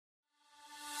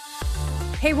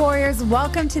Hey warriors,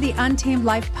 welcome to the Untamed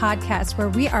Life podcast, where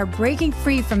we are breaking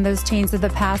free from those chains of the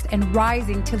past and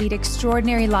rising to lead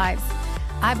extraordinary lives.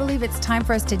 I believe it's time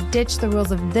for us to ditch the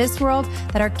rules of this world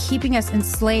that are keeping us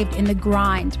enslaved in the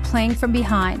grind, playing from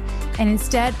behind, and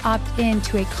instead opt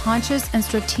into a conscious and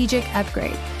strategic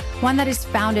upgrade, one that is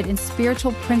founded in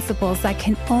spiritual principles that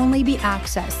can only be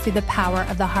accessed through the power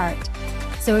of the heart.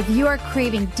 So if you are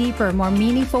craving deeper, more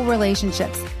meaningful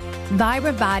relationships,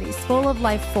 vibrant bodies full of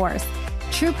life force,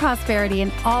 true prosperity in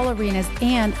all arenas,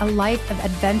 and a life of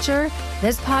adventure,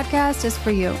 this podcast is for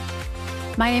you.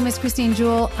 My name is Christine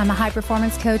Jewell. I'm a high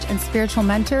performance coach and spiritual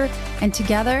mentor, and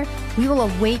together we will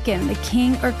awaken the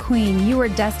king or queen you are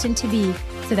destined to be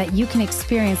so that you can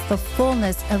experience the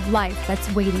fullness of life that's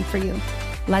waiting for you.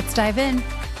 Let's dive in.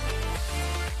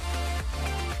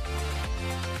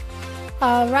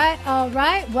 All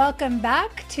right. Welcome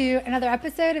back to another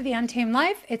episode of The Untamed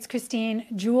Life. It's Christine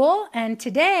Jewell, and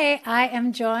today I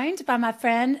am joined by my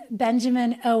friend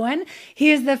Benjamin Owen. He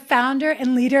is the founder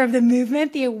and leader of the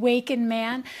movement, The Awakened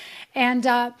Man.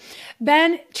 And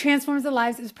Ben transforms the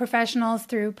lives of professionals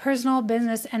through personal,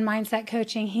 business, and mindset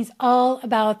coaching. He's all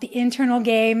about the internal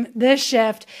game, the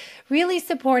shift, really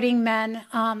supporting men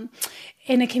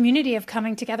in a community of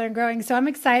coming together and growing. So I'm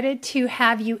excited to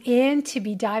have you to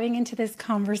be diving into this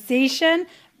conversation.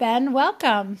 Ben,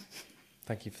 welcome.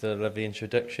 Thank you for the lovely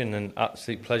introduction, and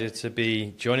absolute pleasure to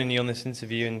be joining you on this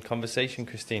interview and conversation,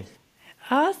 Christine.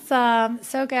 Awesome.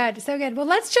 So good. So good. Well,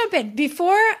 let's jump in.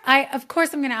 Of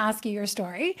course, I'm going to ask you your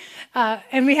story.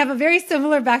 And we have a very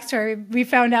similar backstory we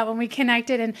found out when we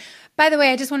connected. And by the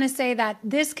way, I just want to say that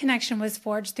this connection was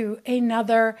forged through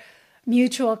another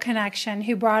mutual connection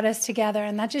who brought us together.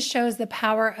 And that just shows the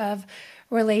power of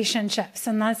relationships.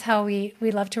 And that's how we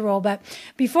love to roll. But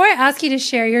before I ask you to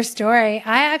share your story,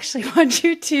 I actually want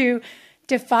you to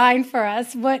define for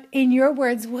us in your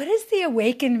words, what is the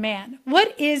awakened man?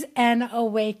 What is an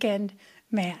awakened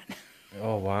man?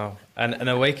 Oh, wow. An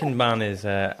awakened man is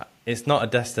it's not a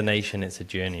destination, it's a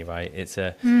journey, right? It's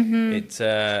a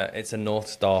North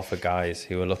Star for guys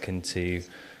who are looking to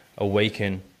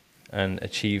awaken and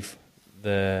achieve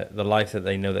the life that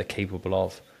they know they're capable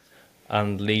of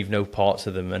and leave no parts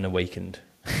of them unawakened.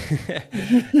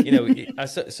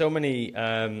 So many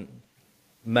men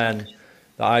that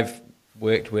I've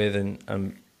worked with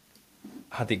and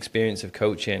had the experience of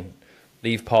coaching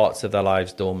leave parts of their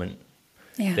lives dormant.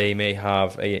 Yeah. They may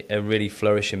have a really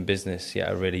flourishing business,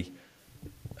 yet a really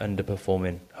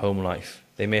underperforming home life.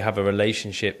 They may have a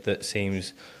relationship that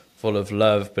seems full of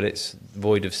love, but it's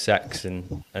void of sex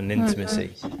and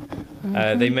intimacy.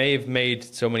 Mm-hmm. They may have made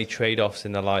so many trade-offs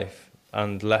in their life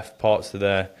and left parts of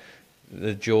the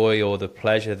joy or the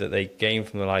pleasure that they gained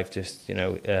from their life just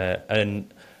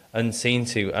unseen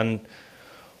to. And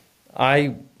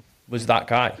I was that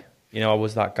guy. I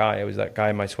was that guy. I was that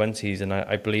guy in my 20s, and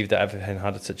I believed that everything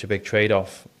had such a big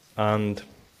trade-off. And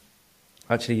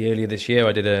actually, earlier this year,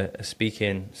 I did a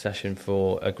speaking session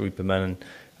for a group of men,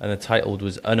 and the title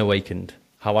was Unawakened,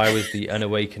 how I was the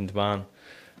unawakened man.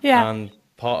 Yeah. And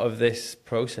part of this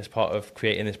process, part of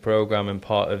creating this program and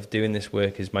part of doing this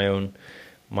work is my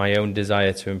own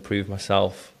desire to improve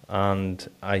myself. And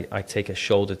I take a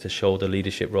shoulder-to-shoulder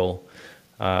leadership role.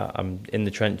 I'm in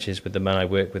the trenches with the men I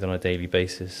work with on a daily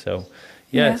basis. So,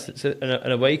 yes, yeah.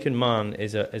 An awakened man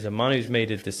is a man who's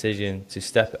made a decision to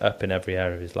step up in every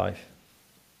area of his life.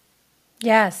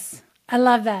 Yes, I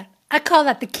love that. I call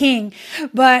that the king.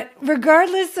 But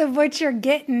regardless of what you're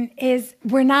getting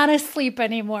we're not asleep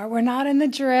anymore. We're not in the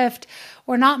drift.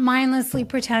 We're not mindlessly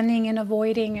pretending and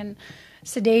avoiding and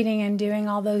sedating and doing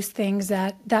all those things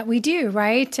that we do,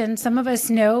 right? And some of us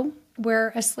know we're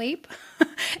asleep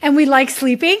and we like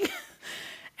sleeping.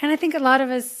 And I think a lot of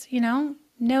us, don't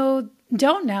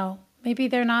know. Maybe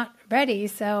they're not ready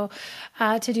to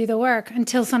do the work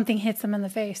until something hits them in the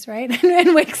face, right?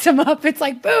 and wakes them up. It's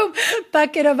like, boom,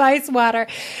 bucket of ice water.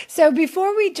 So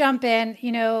before we jump in,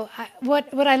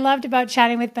 what I loved about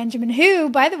chatting with Benjamin, who,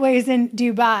 by the way, is in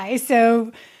Dubai.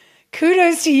 So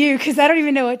kudos to you, because I don't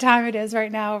even know what time it is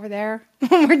right now over there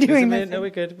when we're doing this. No,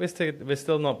 we're good. We're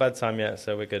still not bedtime yet,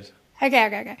 so we're good.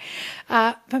 Okay.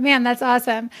 But man, that's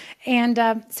awesome.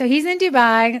 And so he's in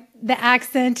Dubai. The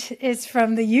accent is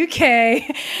from the UK.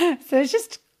 So it's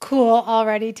just cool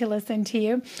already to listen to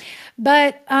you.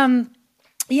 But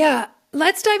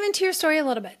let's dive into your story a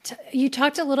little bit. You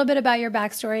talked a little bit about your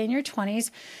backstory in your 20s.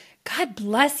 God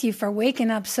bless you for waking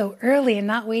up so early and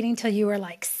not waiting till you were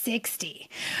like 60.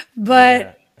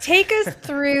 But take us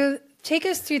through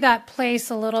that place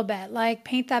a little bit. Like,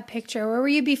 paint that picture. Where were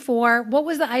you before? What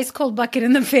was the ice cold bucket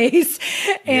in the face?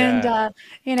 And,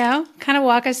 kind of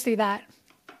walk us through that.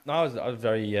 I was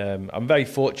very, I'm very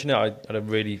fortunate. I had a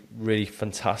really, really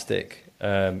fantastic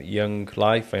young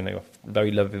life. I know a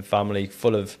very loving family,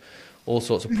 full of all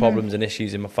sorts of problems and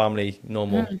issues in my family,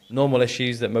 normal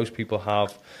issues that most people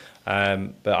have.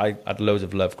 But I had loads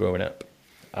of love growing up.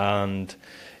 And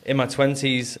in my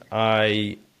 20s,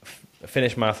 I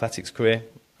finished my athletics career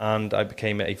and I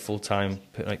became a full-time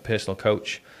personal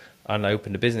coach, and I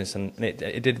opened a business, and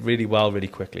it did really well really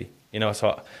quickly.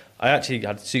 So I actually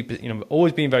had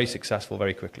always been very successful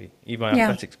very quickly. Even my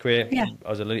athletics career, I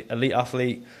was an elite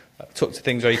athlete, took to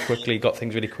things very quickly, got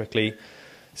things really quickly.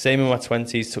 Same in my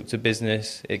 20s, took to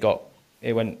business.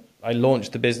 I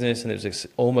launched the business and it was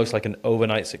almost like an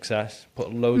overnight success,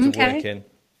 put loads of work in.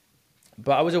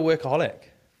 But I was a workaholic.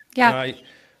 Yeah.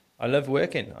 I love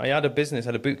working. I had a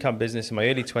boot camp business in my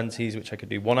early 20s, which I could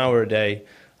do 1 hour a day.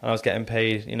 And I was getting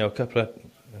paid, a couple of,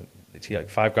 like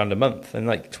 $5,000 a month. And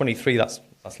like 23, that's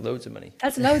loads of money.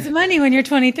 That's loads of money when you're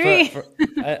 23.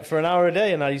 for an hour a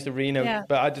day. And I used to,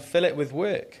 but I'd fill it with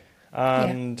work.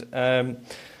 And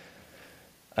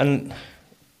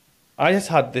I just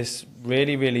had this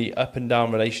really, really up and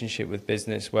down relationship with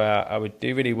business where I would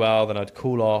do really well, then I'd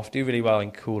cool off, do really well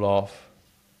and cool off.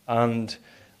 And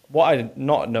what I did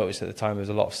not notice at the time was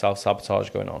a lot of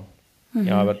self-sabotage going on.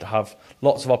 I would have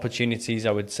lots of opportunities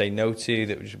I would say no to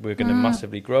that were going to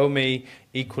massively grow me.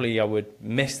 Equally, I would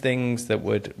miss things that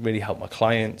would really help my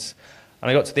clients.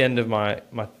 And I got to the end of my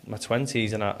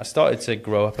 20s and I started to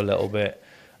grow up a little bit.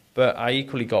 But I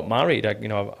equally got married. I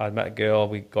met a girl,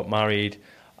 we got married,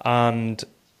 and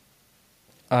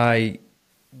I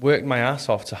worked my ass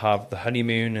off to have the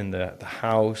honeymoon and the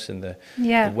house and the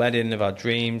wedding of our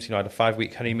dreams. I had a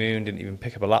 5-week honeymoon, didn't even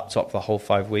pick up a laptop for the whole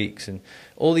 5 weeks, and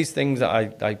all these things that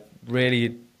I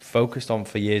really focused on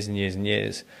for years and years and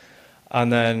years.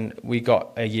 And then we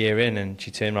got a year in and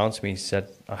she turned around to me and said,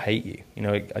 I hate you.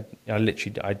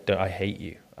 I hate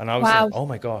you. And I was like, oh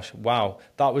my gosh, wow.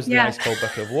 That was the ice cold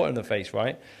bucket of water in the face,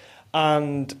 right?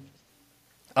 And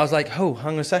I was like, oh,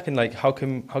 hang on a second. Like, how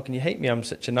can you hate me? I'm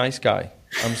such a nice guy.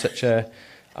 I'm such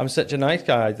a nice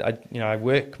guy. I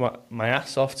work my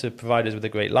ass off to provide us with a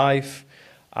great life.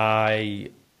 I'm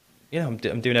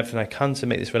doing everything I can to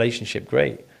make this relationship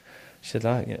great. She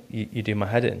said, you do my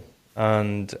head in.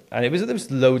 And there was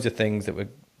loads of things that were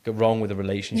wrong with the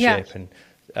relationship.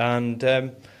 And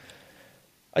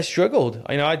I struggled.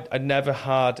 I'd never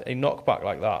had a knockback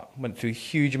like that. Went through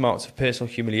huge amounts of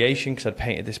personal humiliation because I'd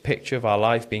painted this picture of our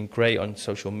life being great on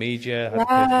social media, had a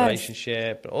perfect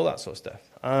relationship, and all that sort of stuff.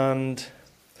 And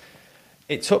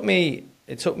it took me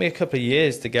a couple of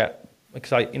years to get,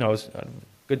 because I was a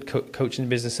good coaching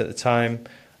business at the time.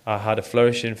 I had a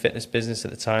flourishing fitness business at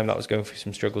the time that was going through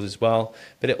some struggles as well.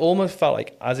 But it almost felt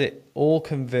like as it all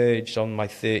converged on my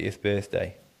 30th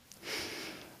birthday,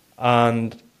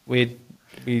 and we'd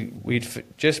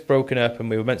just broken up and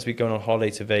we were meant to be going on holiday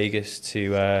to Vegas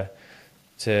to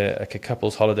like a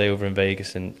couple's holiday over in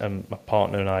Vegas, and my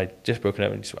partner and I just broken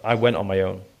up, and I went on my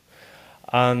own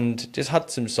and just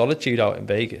had some solitude out in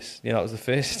Vegas. That was the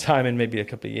first time in maybe a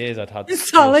couple of years I'd had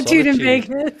solitude in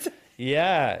Vegas.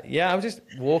 Yeah. I was just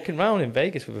walking around in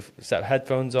Vegas with a set of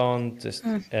headphones on, just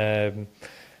on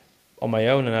my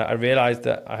own, and I realized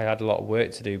that I had a lot of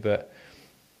work to do, but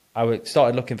I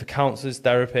started looking for counselors,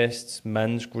 therapists,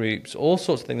 men's groups, all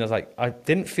sorts of things. I was like, I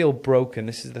didn't feel broken.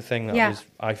 This is the thing that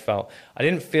I felt. I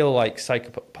didn't feel like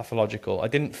psychopathological. I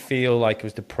didn't feel like I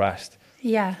was depressed.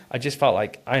 Yeah. I just felt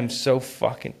like I'm so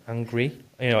fucking angry.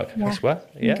 I swear.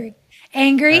 Yeah.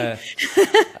 Angry?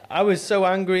 I was so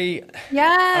angry.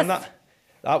 Yes. And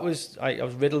that was, I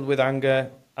was riddled with anger,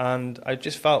 and I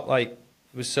just felt like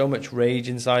there was so much rage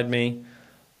inside me,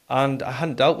 and I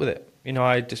hadn't dealt with it.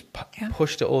 I just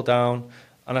pushed it all down,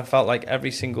 and I felt like every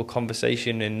single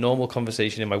normal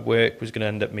conversation in my work was going to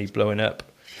end up me blowing up.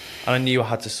 And I knew I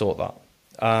had to sort that.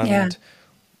 And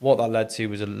what that led to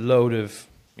was a load of,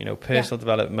 personal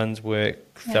development, men's work,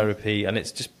 therapy, and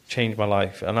it's just changed my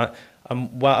life. And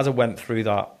as I went through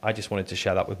that, I just wanted to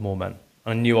share that with more men.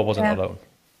 I knew I wasn't alone.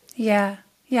 Yeah.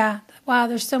 Wow,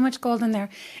 there's so much gold in there.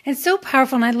 And so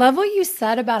powerful. And I love what you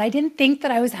said about, I didn't think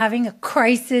that I was having a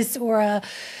crisis or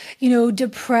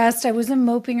depressed. I wasn't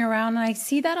moping around. And I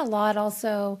see that a lot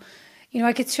also.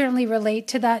 I could certainly relate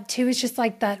to that too. It's just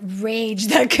like that rage,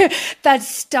 that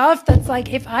stuff that's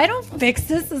like, if I don't fix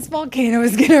this volcano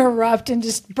is going to erupt and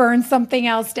just burn something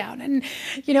else down. And,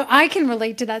 I can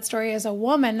relate to that story as a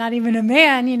woman, not even a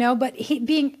man, but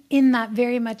being in that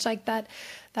very much like that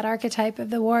that archetype of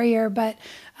the warrior. But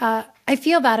I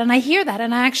feel that and I hear that.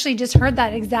 And I actually just heard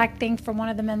that exact thing from one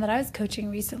of the men that I was coaching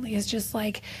recently. It's just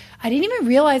like, I didn't even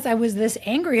realize I was this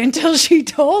angry until she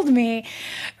told me,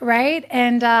 right?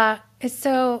 And it's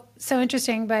so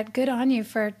interesting, but good on you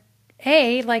for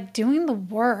like doing the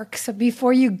work so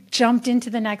before you jumped into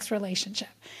the next relationship.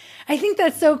 I think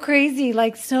that's so crazy.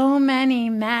 Like so many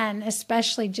men,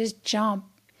 especially, just jump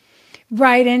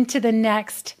right into the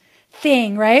next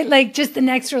thing, right? Like just the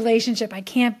next relationship. I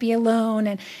can't be alone.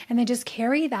 And they just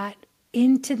carry that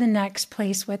into the next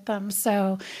place with them.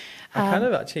 So I kind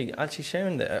of actually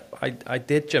sharing that I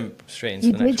did jump straight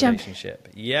into the next relationship.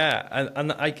 Yeah.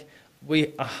 And I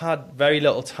had very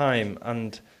little time,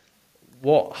 and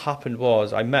what happened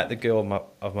was I met the girl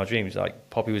of my dreams.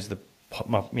 Like Poppy was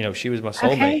she was my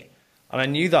soulmate. Okay. And I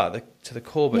knew that to the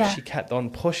core, but she kept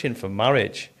on pushing for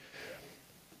marriage.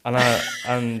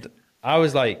 And I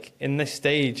was like in this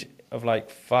stage of like,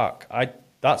 fuck,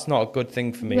 that's not a good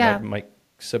thing for me. Yeah. Like, my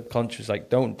subconscious, like,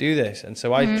 don't do this. And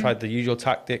so I tried the usual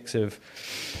tactics of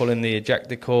pulling the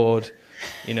ejector cord,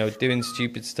 doing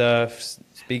stupid stuff,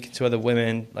 speaking to other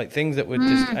women, like things that would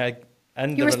just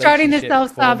end. You were starting the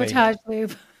self-sabotage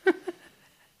loop.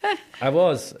 I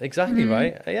was exactly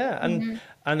right. Yeah. And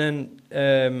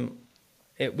then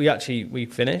we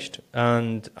finished,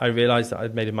 and I realized that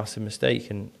I'd made a massive mistake,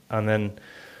 and then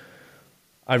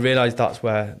I realized that's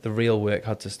where the real work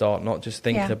had to start, not just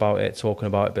thinking about it, talking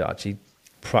about it, but actually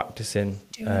practicing,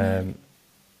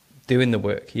 doing the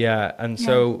work. Yeah. And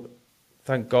so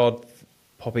thank God,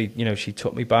 Poppy, she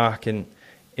took me back, and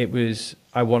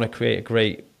I want to create a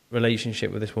great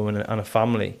relationship with this woman and a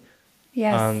family.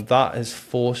 Yes. And that has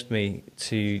forced me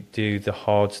to do the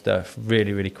hard stuff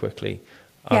really, really quickly.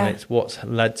 And it's what's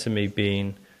led to me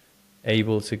being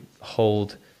able to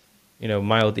hold,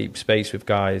 mile deep space with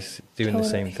guys doing the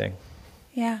same thing.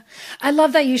 Yeah. I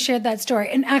love that you shared that story.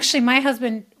 And actually, my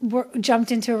husband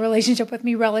jumped into a relationship with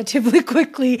me relatively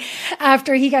quickly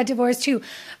after he got divorced too.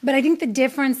 But I think the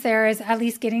difference there is at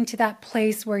least getting to that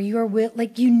place where you're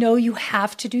you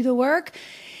have to do the work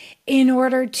in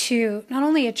order to not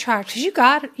only attract, because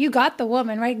you got the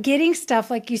woman, right? Getting stuff,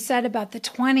 like you said about the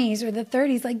 20s or the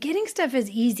 30s, like getting stuff is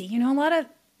easy. A lot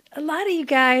of you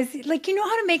guys, like,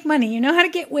 how to make money, how to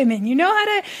get women, how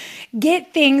to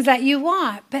get things that you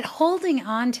want, but holding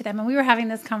on to them. And we were having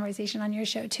this conversation on your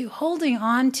show too. Holding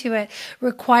on to it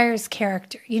requires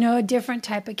character, a different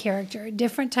type of character, a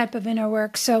different type of inner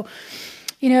work. So,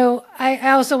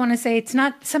 I also want to say it's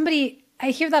not somebody. I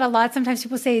hear that a lot. Sometimes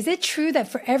people say, is it true that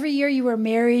for every year you were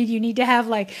married, you need to have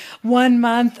like 1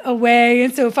 month away?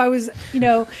 And so if I was,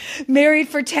 married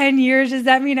for 10 years, does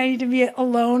that mean I need to be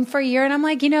alone for a year? And I'm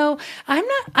like, I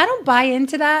don't buy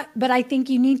into that, but I think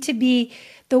you need to be,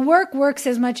 the work works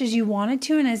as much as you want it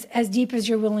to and as deep as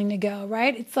you're willing to go,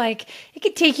 right? It's like, it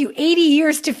could take you 80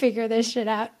 years to figure this shit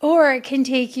out, or it can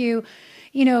take you,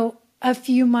 a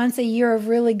few months, a year of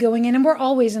really going in, and we're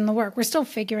always in the work. We're still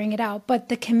figuring it out, but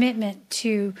the commitment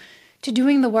to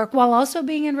doing the work while also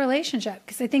being in relationship,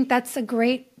 because I think that's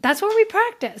where we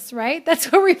practice, right?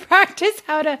 That's where we practice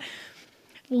how to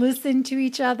listen to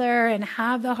each other and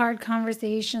have the hard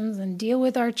conversations and deal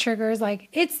with our triggers. I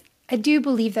do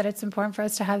believe that it's important for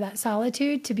us to have that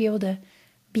solitude, to be able to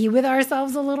be with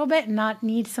ourselves a little bit and not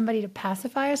need somebody to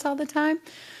pacify us all the time.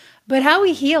 But how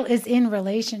we heal is in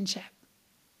relationship.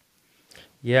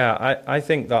 Yeah, I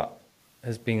think that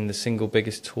has been the single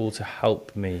biggest tool to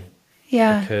help me.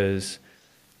 Yeah. Because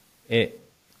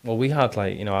we had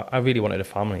I really wanted a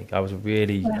family.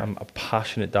 I'm a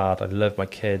passionate dad. I love my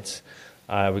kids.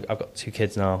 I've got 2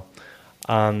 kids now.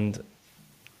 And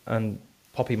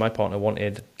Poppy, my partner,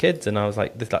 wanted kids. And I was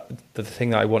like, the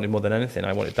thing that I wanted more than anything,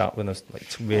 I wanted that when I was like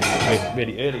really,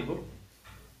 really early.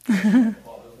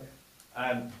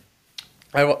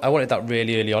 I wanted that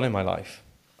really early on in my life.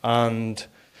 And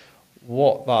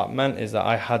what that meant is that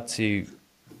I had to,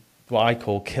 what I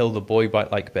call, kill the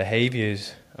boy-like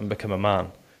behaviors and become a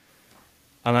man.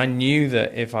 And I knew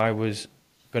that if I was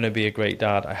going to be a great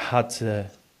dad, I had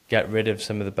to get rid of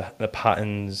some of the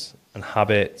patterns and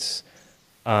habits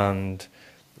and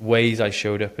ways I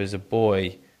showed up as a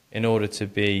boy in order to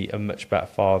be a much better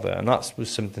father. And that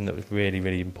was something that was really,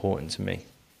 really important to me.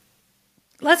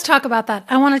 Let's talk about that.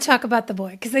 I want to talk about the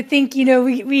boy, because I think,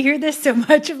 we hear this so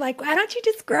much of like, why don't you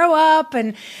just grow up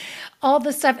and all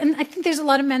this stuff. And I think there's a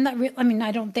lot of men that,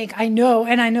 I know,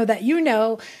 and I know that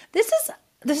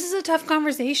this is a tough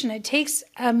conversation. It takes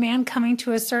a man coming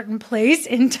to a certain place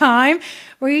in time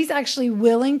where he's actually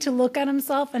willing to look at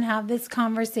himself and have this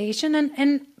conversation.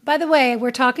 And by the way,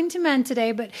 we're talking to men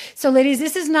today, but so ladies,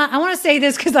 this is not, I want to say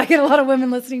this because I get a lot of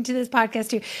women listening to this podcast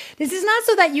too. This is not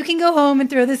so that you can go home and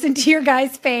throw this into your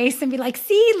guy's face and be like,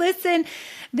 see, listen.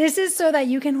 This is so that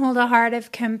you can hold a heart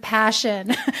of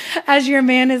compassion as your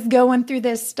man is going through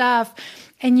this stuff.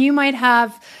 And you might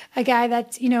have a guy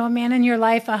that's, a man in your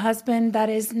life, a husband that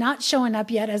is not showing up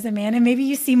yet as a man. And maybe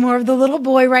you see more of the little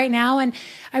boy right now. And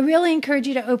I really encourage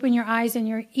you to open your eyes and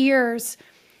your ears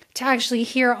to actually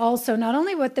hear also not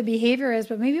only what the behavior is,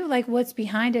 but maybe like what's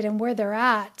behind it and where they're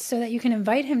at, so that you can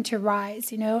invite him to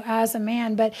rise, as a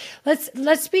man. But let's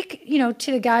speak,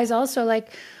 to the guys also, like,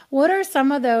 what are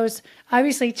some of those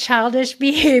obviously childish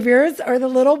behaviors, or the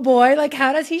little boy? Like,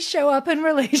 how does he show up in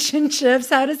relationships?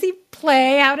 How does he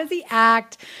play? How does he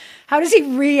act? How does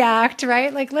he react?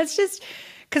 Right? Like, let's just,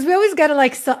 because we always got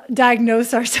to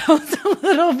diagnose ourselves a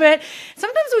little bit.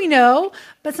 Sometimes we know,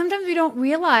 but sometimes we don't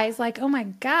realize, like, oh my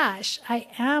gosh, I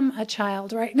am a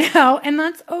child right now. And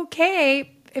that's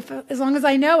okay as long as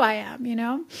I know I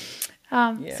am,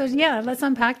 So yeah, let's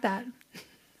unpack that.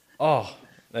 Oh,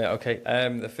 yeah, okay.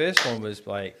 The first one was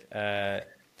like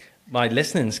my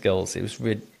listening skills. It was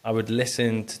I would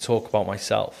listen to talk about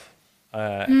myself.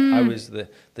 I was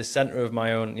the center of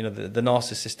my own, the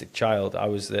narcissistic child. I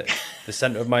was the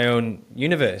center of my own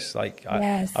universe. Like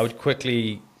I would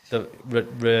quickly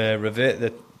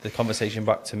revert the conversation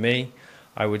back to me.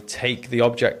 I would take the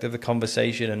object of the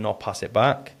conversation and not pass it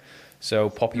back. So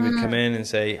Poppy would come in and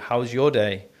say, "How's your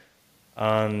day?"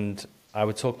 And I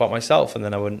would talk about myself, and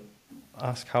then I wouldn't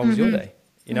ask, "How was your day?"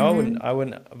 I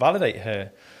wouldn't validate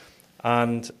her.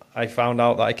 And I found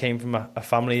out that I came from a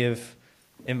family of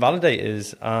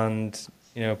invalidators, and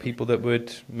people that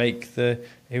would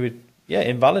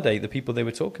invalidate the people they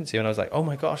were talking to. And I was like, oh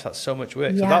my gosh, that's so much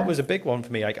work. So that was a big one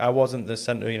for me. Like, I wasn't the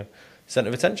center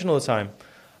of attention all the time.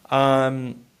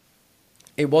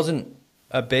 It wasn't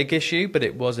a big issue, but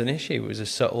it was an issue. It was a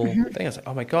subtle thing. I was like,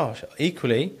 oh my gosh.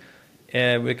 Equally,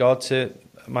 in regard to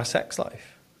my sex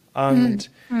life. And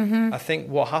I think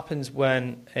what happens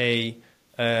when a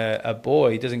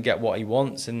boy doesn't get what he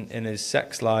wants in his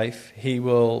sex life, he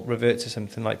will revert to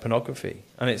something like pornography.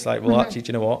 And it's like, well, actually, do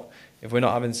you know what? If we're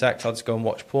not having sex, I'll just go and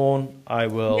watch porn. I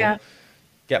will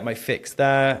get my fix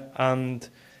there. And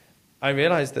I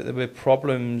realized that there were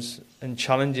problems and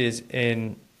challenges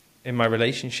in my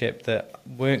relationship that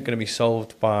weren't going to be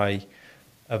solved by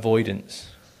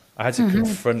avoidance. I had to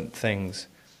confront things.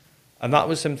 And that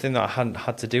was something that I hadn't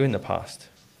had to do in the past.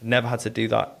 Never had to do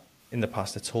that in the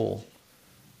past at all.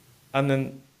 And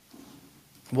then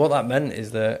what that meant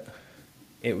is that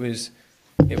it was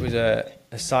a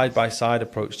side-by-side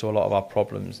approach to a lot of our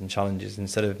problems and challenges,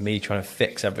 instead of me trying to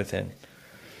fix everything.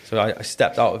 So I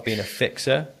stepped out of being a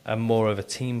fixer and more of a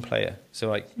team player. So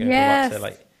like,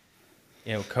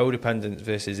 codependence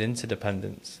versus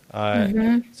interdependence.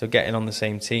 So getting on the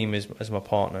same team as my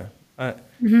partner.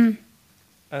 And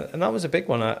that was a big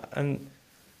one. And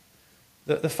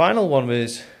the final one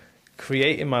was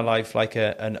creating my life like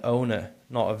an owner,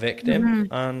 not a victim.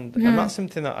 And that's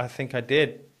something that I think I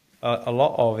did a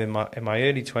lot of in my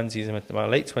early 20s and my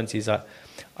late 20s.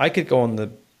 I could go on the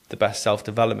best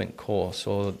self-development course,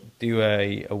 or do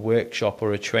a workshop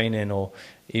or a training or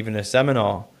even a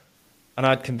seminar, and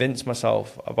I'd convince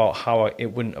myself about how it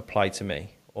wouldn't apply to me,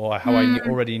 or how I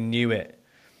already knew it.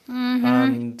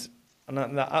 And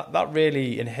that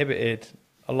really inhibited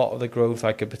a lot of the growth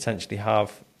I could potentially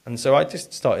have. And so I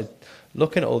just started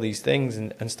looking at all these things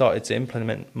and started to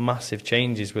implement massive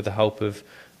changes with the help of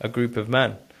a group of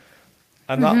men.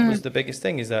 And that was the biggest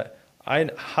thing, is that I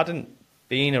hadn't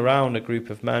been around a group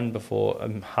of men before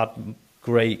and had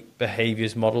great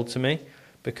behaviors modeled to me,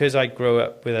 because I grew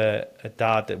up with a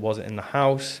dad that wasn't in the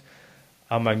house.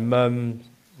 And my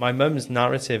mum's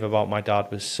narrative about my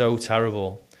dad was so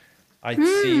terrible. I'd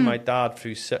see my dad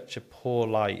through such a poor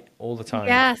light all the time.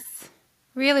 Yes.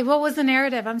 Really? What was the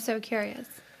narrative? I'm so curious.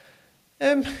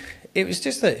 It was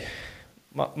just that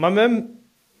my mum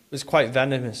was quite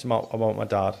venomous about my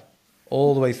dad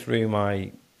all the way through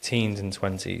my teens and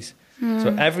 20s.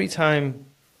 So every time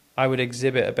I would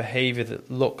exhibit a behavior that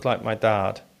looked like my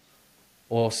dad,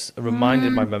 or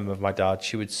reminded my mum of my dad,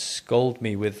 she would scold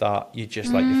me with that, "You're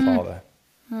just like your father."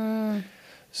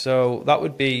 So that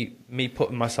would be me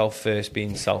putting myself first,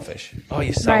 being selfish. "Oh,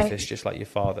 you're selfish, just like your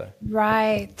father."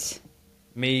 Right.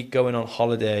 Me going on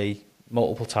holiday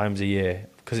multiple times a year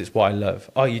because it's what I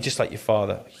love. "Oh, you're just like your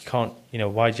father. You can't,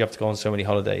 why do you have to go on so many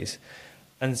holidays?"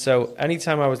 And so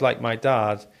anytime I was like my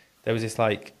dad, there was this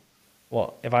like,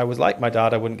 what, if I was like my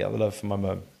dad, I wouldn't get the love from my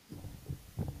mum.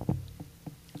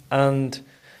 And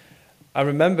I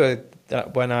remember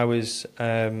that when I was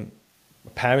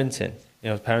parenting,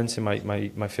 I was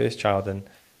parenting my first child,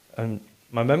 and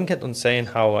my mum kept on saying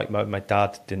how like my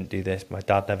dad didn't do this, my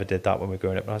dad never did that when we were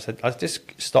growing up. And I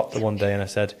just stopped her one day and I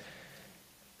said,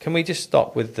 can we just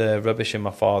stop with the rubbish in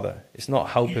my father? It's not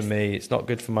helping me. It's not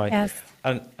good for my... Yes.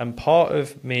 And part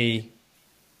of me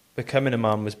becoming a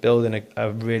man was building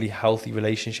a really healthy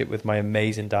relationship with my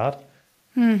amazing dad.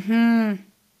 Mm-hmm.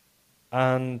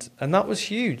 And that was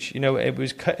huge. It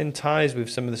was cutting ties with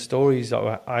some of the stories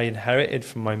that I inherited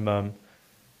from my mum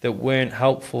that weren't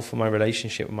helpful for my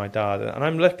relationship with my dad. And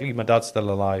I'm lucky my dad's still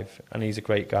alive and he's a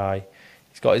great guy.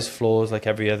 He's got his flaws like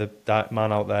every other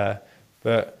man out there.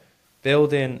 But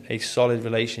building a solid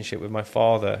relationship with my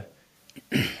father,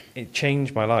 it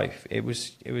changed my life. It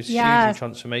was hugely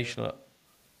transformational.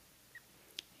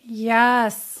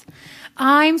 Yes.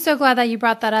 I'm so glad that you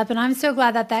brought that up, and I'm so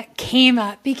glad that that came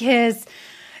up, because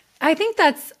I think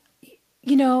that's,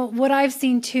 what I've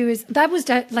seen too is that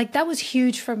was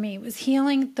huge for me, was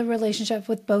healing the relationship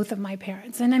with both of my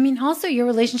parents. And I mean, also your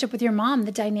relationship with your mom,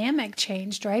 the dynamic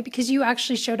changed, right? Because you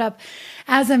actually showed up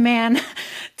as a man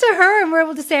to her and were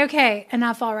able to say, okay,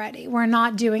 enough already. We're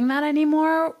not doing that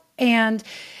anymore. And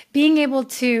being able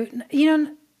to,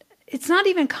 it's not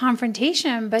even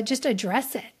confrontation, but just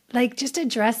address it. Like, just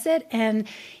address it and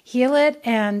heal it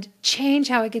and change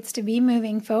how it gets to be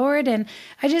moving forward. And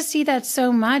I just see that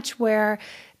so much where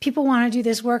people want to do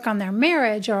this work on their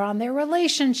marriage or on their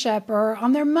relationship or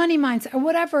on their money mindset or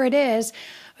whatever it is,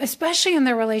 especially in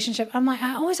their relationship. I'm like,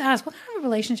 I always ask, what kind of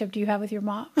relationship do you have with your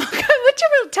mom?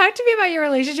 Talk to me about your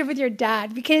relationship with your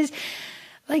dad, because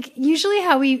like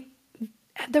usually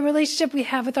the relationship we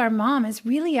have with our mom is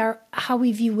really how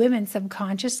we view women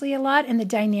subconsciously a lot, and the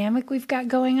dynamic we've got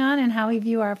going on, and how we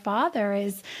view our father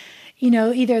is,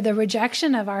 either the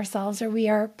rejection of ourselves or we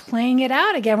are playing it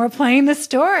out again. We're playing the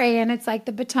story, and it's like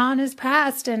the baton is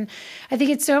passed. And I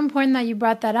think it's so important that you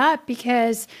brought that up,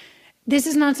 because this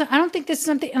is not, I don't think this is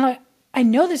something, I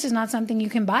know this is not something you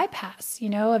can bypass.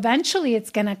 Eventually it's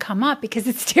going to come up because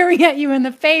it's staring at you in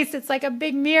the face. It's like a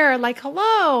big mirror, like,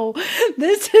 hello,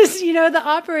 this is, the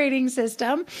operating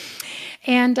system.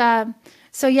 And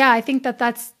so, yeah, I think that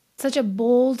that's such a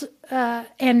bold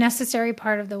and necessary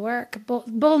part of the work.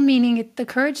 Bold meaning the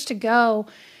courage to go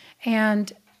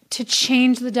and to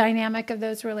change the dynamic of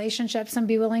those relationships and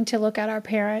be willing to look at our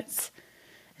parents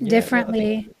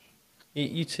differently. Well,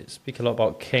 you speak a lot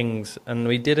about kings, and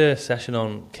we did a session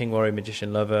on King, Warrior,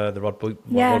 Magician, Lover, the Rod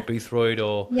Boothroyd,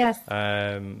 or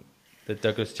the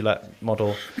Douglas Gillette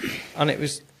model. And it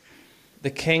was the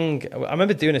king. I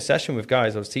remember doing a session with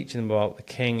guys. I was teaching them about the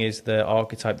king is the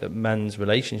archetype that mends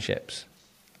relationships.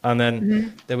 And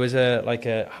then there was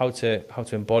a how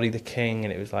to embody the king,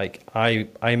 and it was like I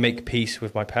make peace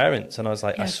with my parents, and I was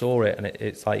like I saw it, and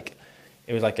it's like.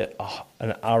 It was like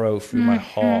an arrow through my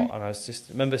heart. And I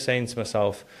remember saying to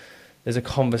myself, there's a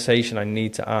conversation I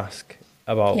need to ask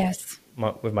about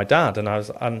with my dad.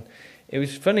 And it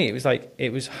was funny.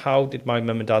 It was how did my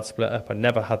mum and dad split up? I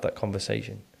never had that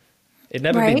conversation. It'd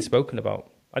never been spoken about.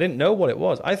 I didn't know what it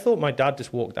was. I thought my dad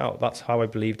just walked out. That's how I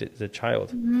believed it as a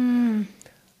child. And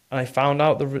I found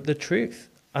out the truth.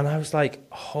 And I was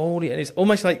like, holy, and it's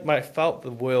almost like I felt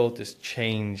the world just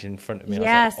change in front of me.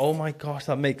 I was like, oh my gosh,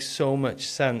 that makes so much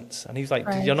sense. And he was like,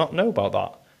 did you not know about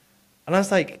that? And I was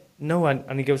like, no.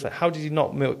 And he goes like, how did you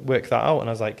not work that out? And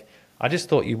I was like, I just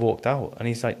thought you walked out. And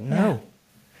he's like, no.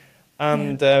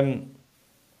 And and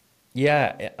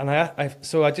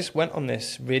so I just went on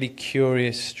this really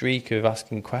curious streak of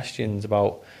asking questions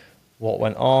about what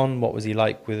went on, what was he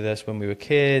like with us when we were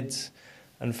kids,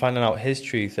 and finding out his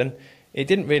truth. And it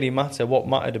didn't really matter. What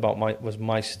mattered about was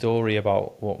my story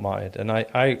about what mattered. And I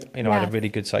had a really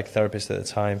good psychotherapist at the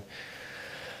time.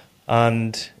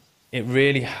 And it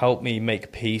really helped me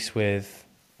make peace with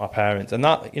my parents. And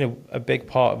that, a big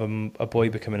part of a boy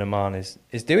becoming a man is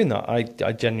doing that. I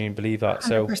genuinely believe that.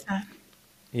 100%. So,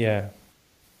 yeah.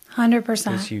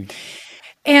 100%. It's huge.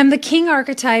 And the King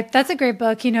archetype, that's a great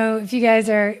book. If you guys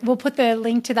we'll put the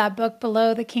link to that book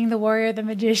below, The King, the Warrior, the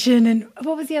Magician. And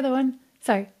what was the other one?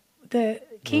 Sorry. The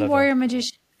King, Lover. Warrior,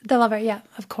 Magician, the Lover. Yeah,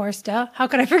 of course, duh. How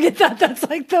could I forget that? That's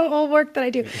like the whole work that I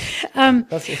do.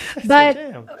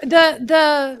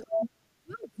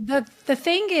 But the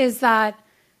thing is that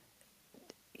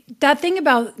thing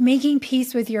about making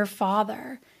peace with your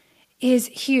father, is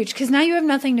huge, because now you have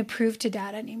nothing to prove to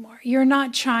dad anymore. You're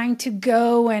not trying to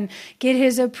go and get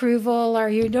his approval, or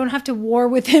you don't have to war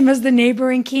with him as the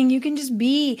neighboring king. You can just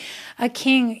be a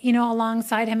king,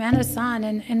 alongside him, and a son,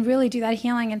 and really do that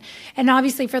healing. And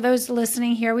obviously for those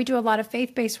listening here, we do a lot of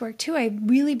faith-based work too. I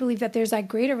really believe that there's that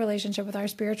greater relationship with our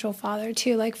spiritual father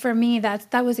too. Like for me,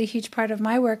 that was a huge part of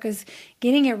my work, is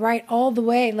getting it right all the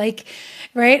way,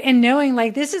 right? And knowing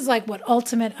this is what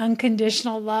ultimate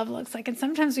unconditional love looks like. And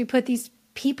sometimes we put these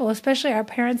people, especially our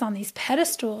parents, on these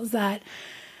pedestals that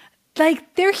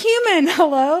they're human.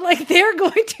 Hello. They're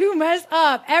going to mess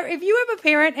up. If you have a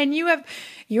parent and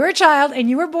you're a child and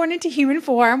you were born into human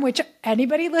form, which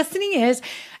anybody listening is,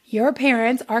 your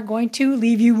parents are going to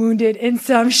leave you wounded in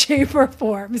some shape or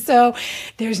form. So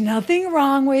there's nothing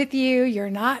wrong with you. You're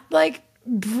not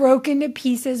broken to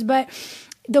pieces, but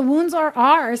the wounds are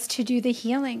ours to do the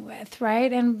healing with,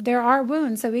 right? And there are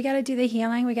wounds. So we got to do the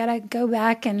healing. We got to go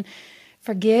back and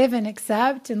forgive and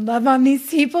accept and love on these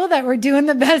people that were doing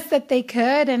the best that they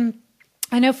could. And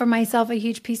I know for myself, a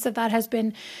huge piece of that has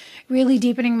been really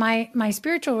deepening my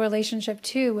spiritual relationship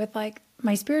too, with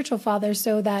my spiritual father,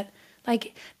 so that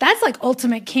that's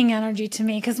ultimate king energy to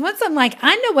me. Because once I'm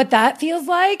I know what that feels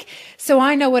like, so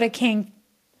I know what a king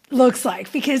looks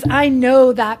like, because I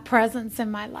know that presence in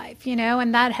my life,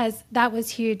 and that was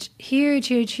huge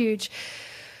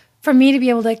for me to be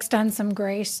able to extend some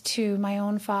grace to my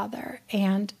own father.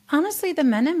 And honestly, the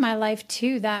men in my life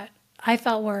too, that I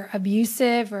felt were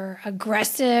abusive or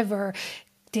aggressive or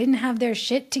didn't have their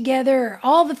shit together,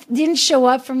 or didn't show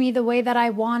up for me the way that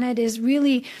I wanted, is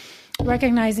really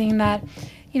recognizing that,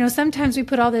 sometimes we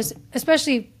put all this,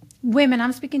 especially women,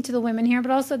 I'm speaking to the women here,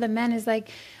 but also the men, is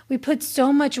we put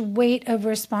so much weight of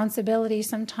responsibility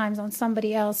sometimes on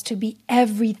somebody else to be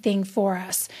everything for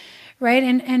us, right?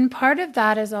 And part of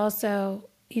that is also,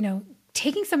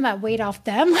 taking some of that weight off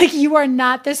them. You are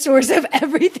not the source of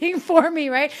everything for me,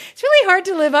 right? It's really hard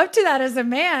to live up to that as a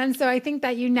man. So I think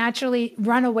that you naturally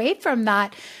run away from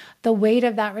that, the weight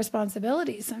of that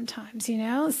responsibility sometimes,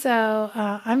 So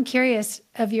I'm curious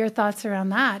of your thoughts around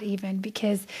that, even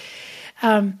because,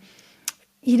 that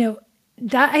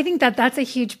I think that's a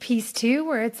huge piece too,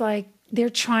 where it's they're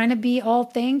trying to be all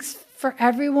things for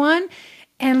everyone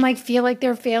and feel like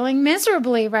they're failing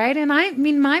miserably, right? And I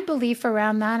mean, my belief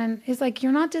around that is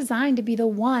you're not designed to be the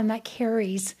one that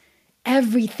carries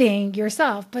everything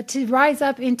yourself, but to rise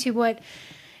up into what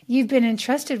you've been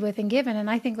entrusted with and given. And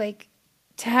I think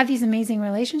to have these amazing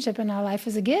relationships in our life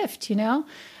is a gift,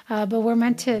 but we're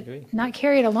meant to not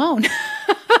carry it alone.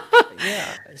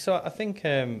 Yeah. So I think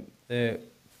we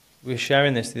were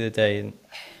sharing this the other day, and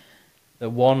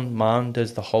that one man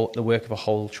does the work of a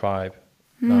whole tribe.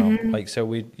 Now, so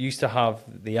we used to have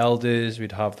the elders,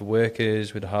 we'd have the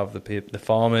workers, we'd have the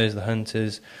farmers, the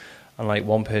hunters, and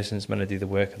one person's meant to do the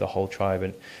work of the whole tribe.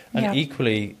 And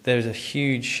equally, there's a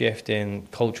huge shift in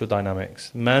cultural dynamics.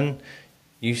 Men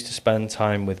used to spend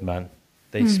time with men.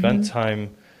 They spent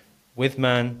time with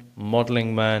men,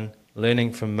 modeling men,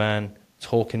 learning from men,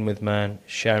 talking with men,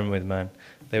 sharing with men.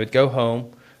 They would go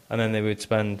home, and then they would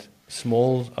spend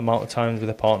small amount of time with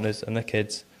their partners and their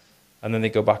kids, and then they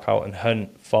go back out and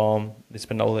hunt, farm. They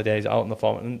spend all their days out on the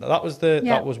farm, and that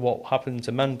was what happened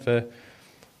to men for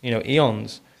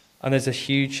eons. And there's a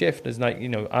huge shift. There's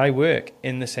I work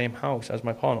in the same house as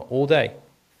my partner all day.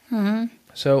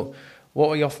 So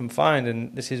what we often find,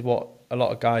 and this is what a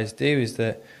lot of guys do, is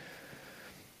that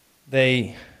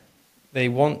they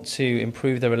want to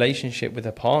improve their relationship with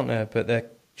their partner, but they're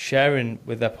sharing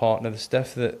with their partner the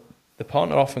stuff that the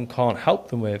partner often can't help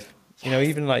them with.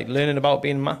 Even learning about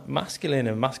being masculine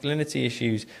and masculinity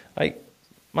issues.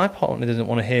 My partner doesn't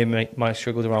want to hear my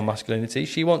struggles around masculinity.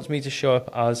 She wants me to show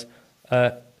up as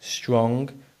a strong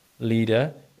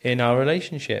leader in our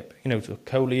relationship, to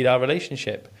co-lead our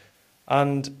relationship.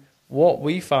 And what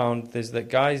we found is that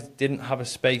guys didn't have a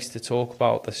space to talk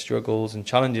about the struggles and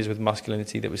challenges with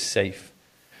masculinity that was safe.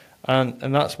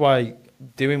 And that's why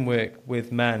doing work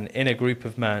with men, in a group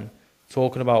of men,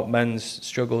 talking about men's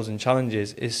struggles and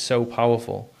challenges is so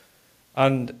powerful.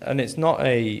 And it's not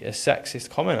a sexist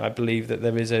comment. I believe that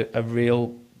there is a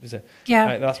real...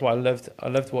 that's why I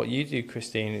loved what you do,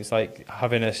 Christine. It's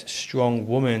having a strong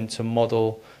woman to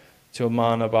model to a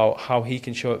man about how he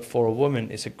can show up for a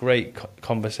woman. It's a great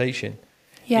conversation.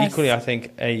 Yes. Equally, I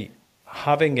think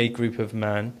having a group of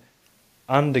men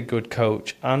and a good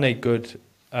coach and a good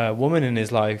woman in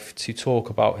his life to talk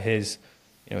about his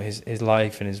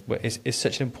life and is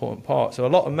such an important part. So a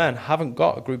lot of men haven't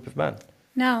got a group of men.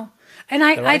 No. And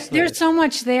I there's so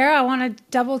much there. I want to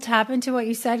double tap into what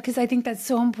you said, because I think that's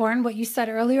so important, what you said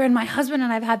earlier. And my husband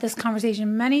and I have had this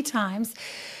conversation many times.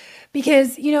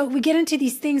 Because, we get into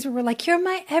these things where we're like, you're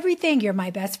my everything. You're my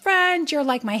best friend. You're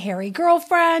like my hairy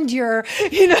girlfriend. You're,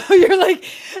 you're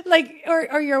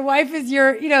or your wife is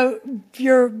you're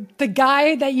the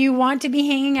guy that you want to be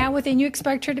hanging out with, and you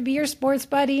expect her to be your sports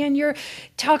buddy, and you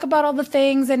talk about all the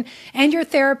things, and your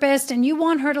therapist, and you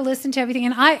want her to listen to everything.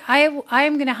 And I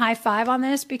am going to high five on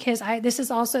this, because this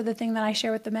is also the thing that I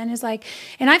share with the men is like,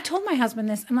 and I've told my husband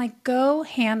this, I'm like, go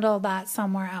handle that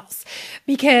somewhere else,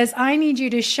 because I need you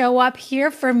to show up here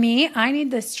for me. I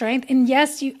need the strength. And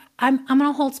yes, I'm going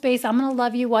to hold space. I'm going to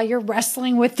love you while you're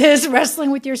wrestling with this, wrestling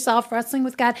with yourself, wrestling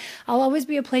with God. I'll always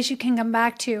be a place you can come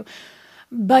back to.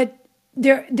 But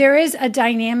there is a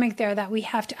dynamic there that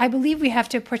I believe we have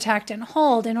to protect and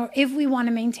hold. And if we want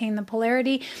to maintain the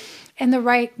polarity and the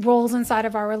right roles inside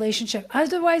of our relationship.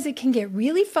 Otherwise, it can get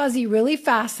really fuzzy really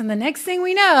fast. And the next thing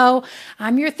we know,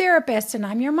 I'm your therapist, and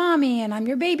I'm your mommy, and I'm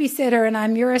your babysitter, and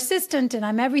I'm your assistant, and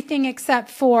I'm everything except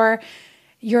for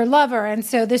your lover. And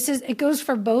so it goes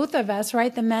for both of us,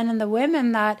 right? The men and the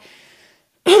women, that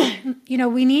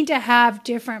we need to have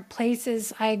different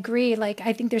places. I agree. Like,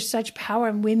 I think there's such power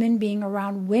in women being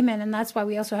around women. And that's why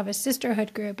we also have a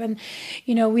sisterhood group. And,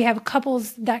 we have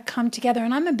couples that come together.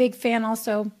 And I'm a big fan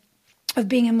also of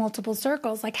being in multiple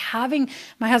circles, like having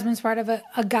my husband's part of a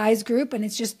guy's group, and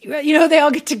it's just, they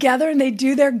all get together and they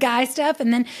do their guy stuff.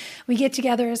 And then we get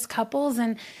together as couples.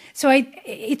 And so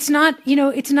it's not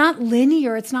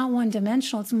linear. It's not one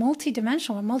dimensional. It's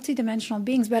multidimensional. We're multidimensional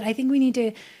beings. But I think we need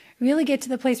to really get to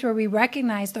the place where we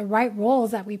recognize the right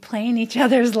roles that we play in each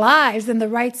other's lives, and the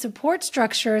right support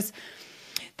structures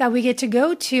that we get to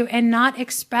go to, and not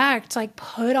expect, like,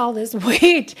 put all this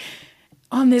weight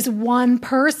on this one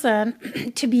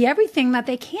person to be everything that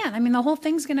they can't. I mean, the whole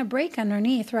thing's going to break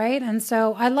underneath, right? And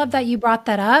so I love that you brought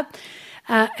that up.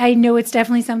 I know it's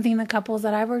definitely something the couples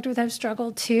that I've worked with have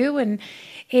struggled too. And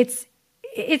it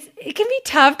can be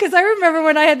tough, because I remember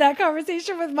when I had that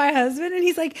conversation with my husband, and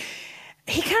he's like,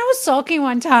 he kind of was sulking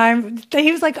one time.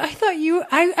 He was like, I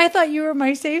thought you were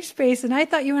my safe space. And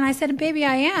I said, baby,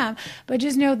 I am. But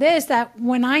just know this, that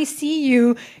when I see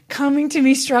you coming to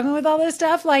me struggling with all this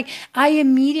stuff, like, I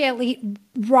immediately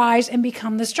rise and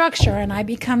become the structure, and I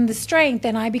become the strength,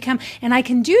 and I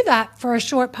can do that for a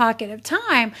short pocket of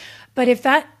time. But if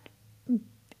that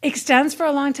extends for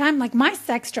a long time, like, my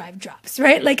sex drive drops,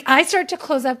 right? Like, I start to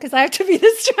close up because I have to be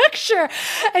the structure.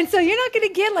 And so you're not going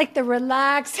to get like the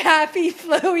relaxed, happy,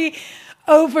 flowy,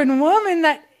 open woman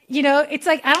that, it's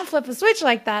like, I don't flip a switch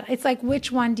like that. It's like,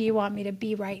 which one do you want me to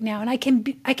be right now? And I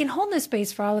can hold the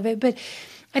space for all of it. But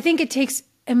I think it takes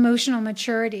emotional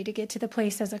maturity to get to the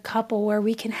place as a couple where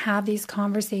we can have these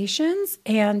conversations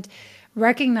and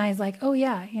recognize, like, oh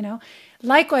yeah,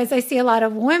 Likewise, I see a lot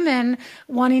of women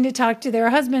wanting to talk to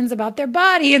their husbands about their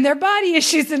body and their body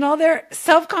issues and all their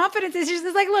self-confidence issues.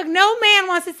 It's like, look, no man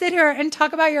wants to sit here and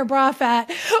talk about your bra fat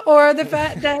or the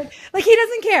fat that, like, he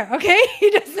doesn't care, okay?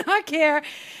 He does not care.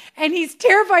 And he's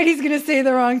terrified he's going to say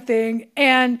the wrong thing.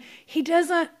 And he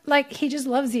doesn't, like, he just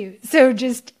loves you. So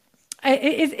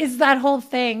it's that whole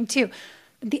thing too.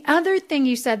 The other thing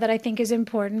you said that I think is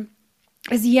important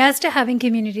is, yes, to having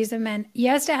communities of men,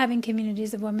 yes, to having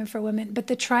communities of women for women. But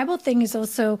the tribal thing is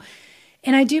also,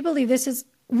 and I do believe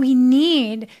we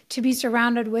need to be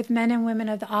surrounded with men and women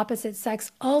of the opposite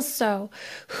sex also,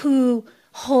 who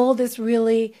hold this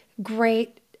really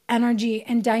great energy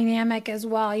and dynamic as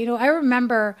well. I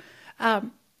remember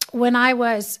when I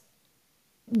was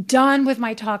done with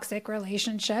my toxic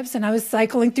relationships, and I was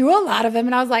cycling through a lot of them,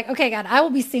 and I was like, okay, God, I will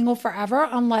be single forever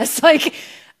unless, like,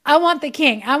 I want the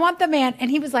king. I want the man. And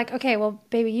he was like, okay, well,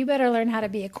 baby, you better learn how to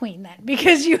be a queen then,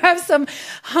 because you have some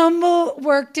humble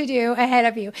work to do ahead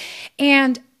of you.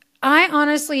 And I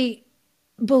honestly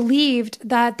believed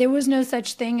that there was no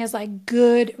such thing as, like,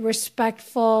 good,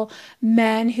 respectful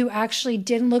men who actually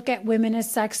didn't look at women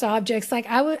as sex objects. Like,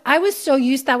 I was so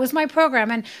used, that was my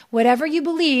program. And whatever you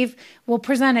believe will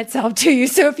present itself to you.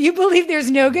 So if you believe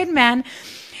there's no good men,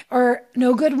 or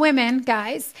no good women,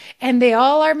 guys, and they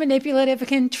all are manipulative,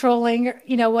 controlling,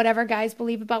 whatever guys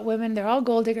believe about women, they're all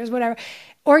gold diggers, whatever,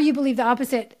 or you believe the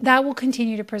opposite, that will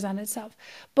continue to present itself.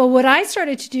 But what I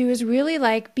started to do is really,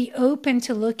 like, be open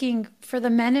to looking for the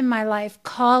men in my life,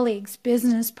 colleagues,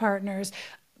 business partners,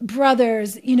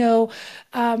 brothers,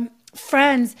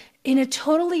 friends, in a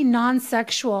totally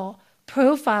non-sexual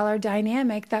profile or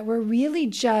dynamic that were really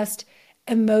just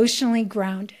emotionally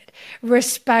grounded,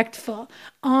 respectful,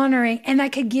 honoring, and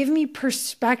that could give me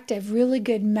perspective, really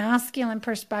good masculine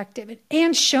perspective,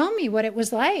 and show me what it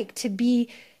was like to be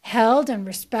held and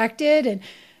respected and,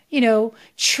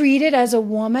 treated as a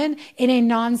woman in a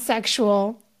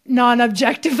non-sexual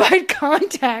non-objectified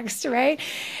context, right?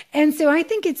 And so I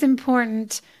think it's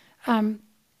important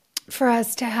for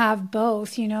us to have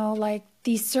both, like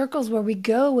these circles where we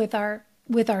go with our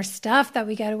stuff that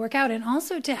we got to work out, and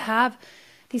also to have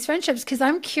these friendships. Because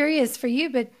I'm curious for you,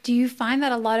 but do you find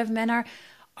that a lot of men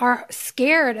are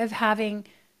scared of having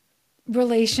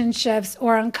relationships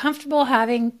or uncomfortable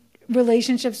having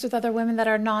relationships with other women that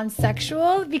are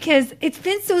non-sexual, because it's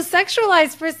been so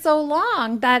sexualized for so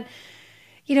long that,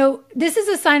 this is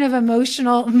a sign of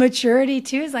emotional maturity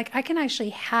too. Is like, I can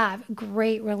actually have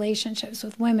great relationships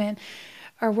with women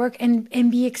or work and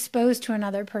be exposed to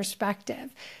another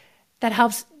perspective that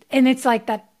helps. And it's like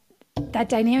that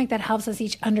dynamic that helps us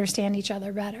each understand each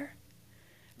other better.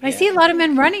 But I see a lot of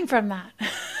men running from that.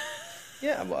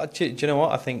 Yeah. Well, do you know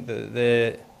what? I think that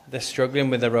they're struggling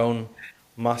with their own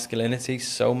masculinity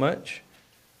so much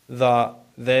that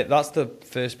that's the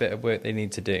first bit of work they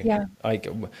need to do. Yeah. Like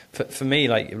for me,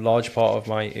 like a large part of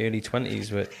my early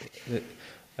 20s,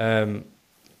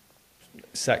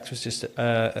 sex was just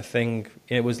a thing.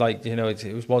 It was like,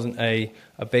 it wasn't a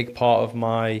big part of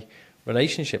my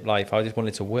relationship life. I just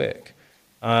wanted to work,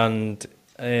 and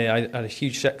I had a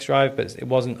huge sex drive, but it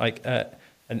wasn't like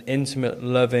an intimate,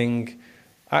 loving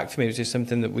act for me. It was just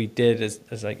something that we did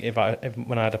as like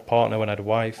when I had a partner, when I had a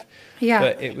wife. Yeah.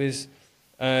 But it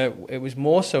was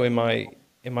more so in my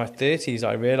 30s.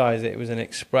 I realized that it was an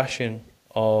expression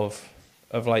of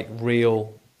like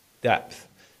real depth.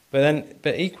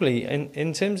 But equally,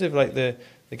 in terms of like the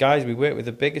guys we work with,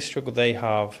 the biggest struggle they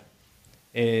have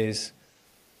is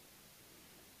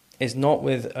not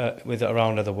with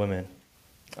around other women.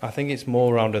 I think it's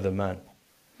more around other men.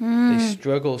 They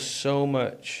struggle so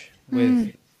much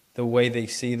with the way they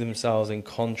see themselves in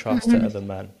contrast to other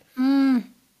men.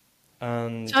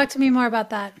 And talk to me more about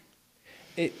that.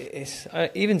 It's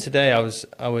even today. I was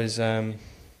there was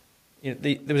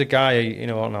a guy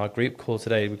on our group call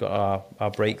today. We've got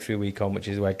our breakthrough week on, which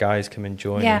is where guys come and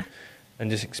join and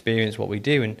just experience what we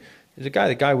do. And there's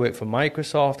the guy worked for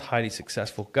Microsoft, highly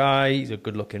successful guy. He's a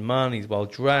good looking man. He's well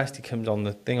dressed. He comes on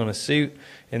the thing on a suit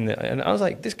and I was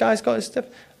like, this guy's got his stuff,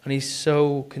 and he's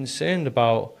so concerned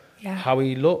about how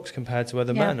he looks compared to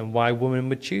other men and why women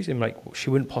would choose him. Like,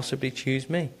 she wouldn't possibly choose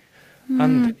me.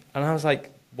 And I was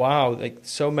like, wow, like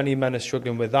so many men are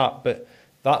struggling with that, but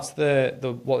that's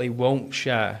the what they won't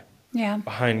share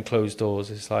behind closed doors.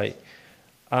 It's like,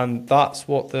 and that's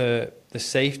what the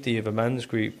safety of a men's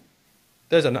group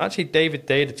does. And actually David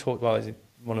Data talked about, he's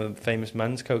one of the famous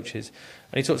men's coaches,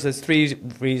 and he talks, there's 3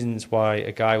 reasons why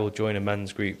a guy will join a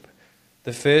men's group.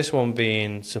 The first one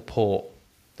being support.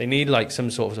 They need like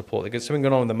some sort of support. They've got something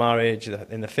going on in the marriage,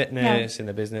 in the fitness, in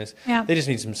the business. They just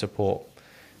need some support.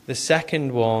 The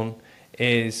second one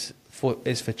is for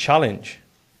challenge.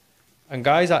 And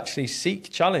guys actually seek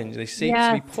challenge. They seek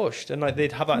to be pushed. And like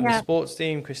they'd have that in the sports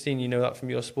team. Christine, you know that from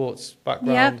your sports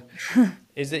background.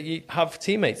 Is that you have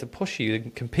teammates that push you,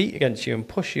 that compete against you and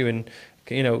push you and,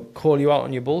 call you out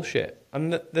on your bullshit.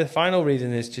 And the final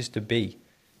reason is just to be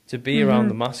around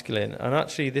the masculine. And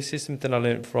actually, this is something I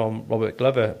learned from Robert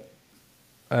Glover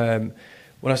when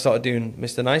I started doing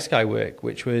Mr. Nice Guy work,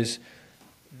 which was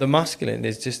the masculine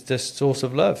is just a source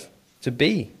of love, to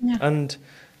be. And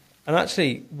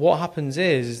actually, what happens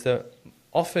is that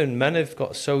often men have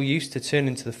got so used to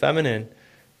turning to the feminine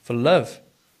for love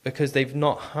because they've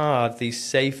not had these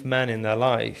safe men in their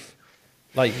life,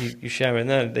 like you're sharing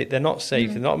there. They're not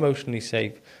safe. They're not emotionally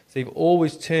safe. So they've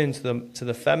always turned to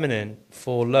the feminine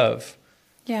for love.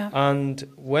 And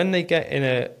when they get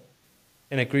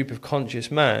in a group of conscious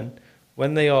men,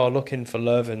 when they are looking for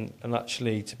love and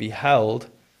actually to be held,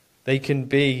 they can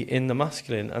be in the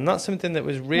masculine. And that's something that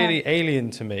was really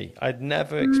alien to me. I'd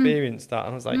never experienced that.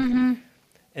 And I was like,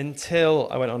 until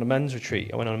I went on a men's retreat.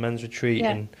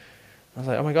 And I was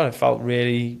like, oh my God, I felt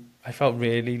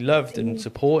really loved and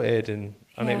supported, and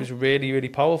it was really, really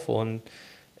powerful. And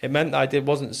it meant that I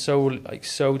wasn't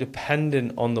so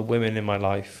dependent on the women in my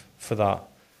life for that.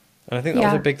 And I think that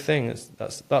was a big thing.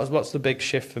 That was what's the big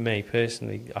shift for me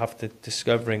personally after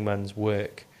discovering men's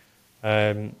work.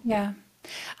 I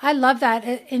love that.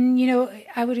 And,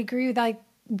 I would agree with like,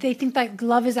 they think that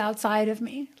love is outside of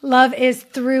me. Love is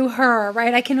through her,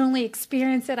 right? I can only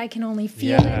experience it. I can only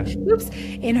feel it.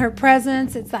 In her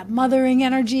presence. It's that mothering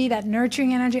energy, that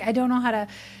nurturing energy. I don't know how to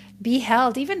be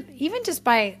held, even just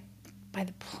by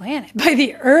the planet, by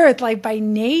the earth, like by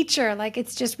nature. Like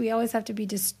it's just, we always have to be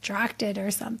distracted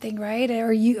or something, right?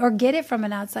 Or get it from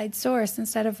an outside source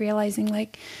instead of realizing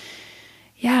like,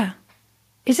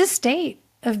 it's a state.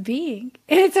 of being.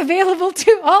 And it's available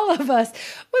to all of us.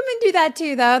 Women do that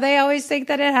too, though. They always think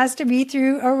that it has to be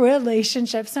through a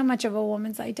relationship. So much of a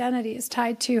woman's identity is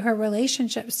tied to her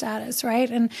relationship status, right?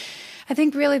 And I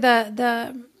think really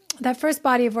that first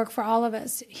body of work for all of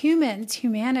us,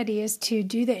 humanity, is to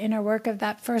do the inner work of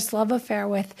that first love affair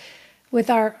with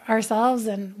ourselves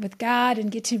and with God,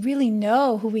 and get to really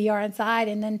know who we are inside,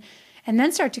 and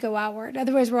then start to go outward.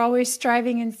 Otherwise, we're always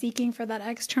striving and seeking for that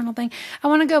external thing. I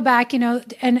want to go back, and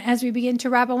as we begin to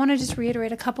wrap, I want to just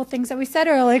reiterate a couple things that we said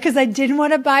earlier, because I didn't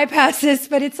want to bypass this,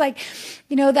 but it's like,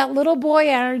 that little boy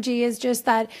energy is just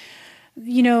that,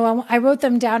 I wrote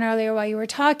them down earlier while you were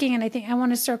talking, and I think I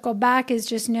want to circle back, is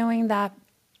just knowing that,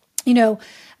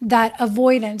 that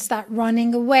avoidance, that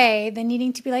running away, the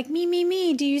needing to be like,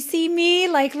 me, do you see me?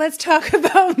 Like, let's talk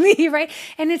about me, right?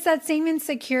 And it's that same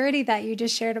insecurity that you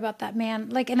just shared about that man.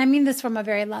 Like, and I mean this from a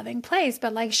very loving place,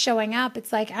 but like showing up,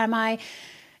 it's like,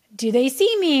 do they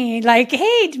see me? Like,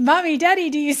 hey, mommy,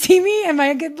 daddy, do you see me? Am I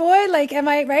a good boy? Like, am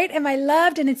I right? Am I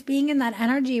loved? And it's being in that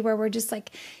energy where we're just like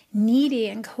needy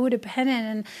and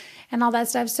codependent and all that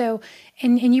stuff. So,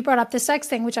 and you brought up the sex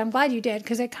thing, which I'm glad you did,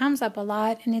 because it comes up a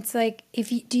lot. And it's like,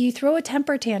 do you throw a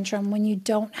temper tantrum when you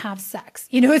don't have sex?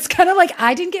 It's kind of like,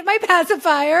 I didn't get my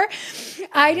pacifier.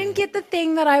 I didn't get the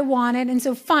thing that I wanted. And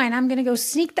so fine, I'm going to go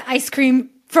sneak the ice cream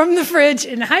from the fridge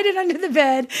and hide it under the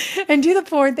bed and do the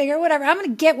porn thing or whatever. I'm going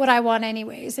to get what I want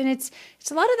anyways. And it's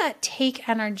a lot of that take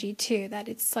energy too, that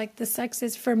it's like the sex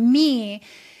is for me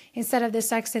instead of the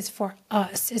sex is for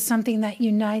us, is something that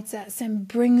unites us and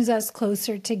brings us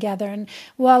closer together. And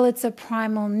while it's a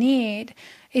primal need,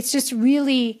 it's just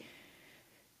really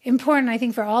important, I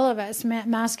think, for all of us,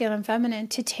 masculine and feminine,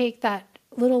 to take that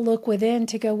little look within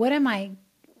to go, what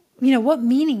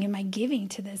meaning am I giving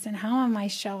to this, and how am I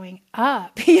showing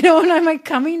up? And am I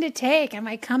coming to take? Am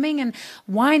I coming and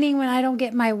whining when I don't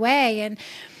get my way?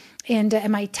 And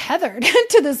am I tethered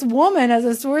to this woman as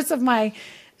a source of my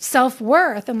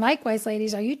self-worth? And likewise,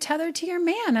 ladies, are you tethered to your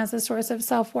man as a source of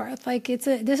self-worth? Like, this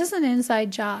is an inside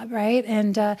job, right?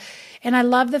 And I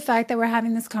love the fact that we're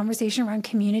having this conversation around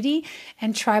community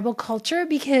and tribal culture,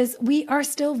 because we are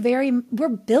still we're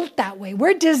built that way.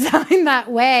 We're designed that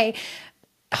way,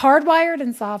 hardwired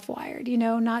and soft-wired,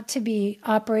 not to be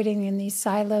operating in these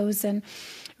silos, and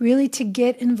really to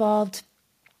get involved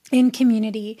in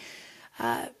community,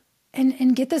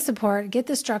 and get the support, get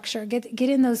the structure, get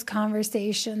in those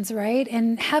conversations, right?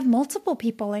 And have multiple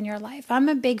people in your life. I'm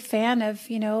a big fan of,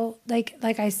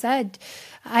 like I said,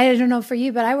 I don't know for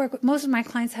you, but most of my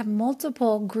clients have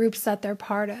multiple groups that they're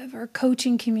part of, or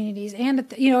coaching communities, and,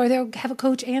 or they'll have a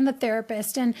coach and a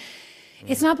therapist. And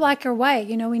it's not black or white.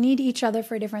 We need each other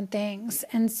for different things.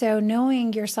 And so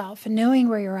knowing yourself and knowing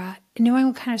where you're at, and knowing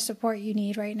what kind of support you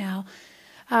need right now,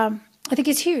 I think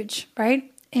is huge,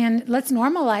 right? And let's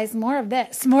normalize more of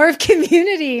this, more of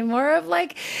community, more of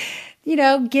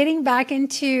getting back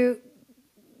into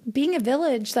being a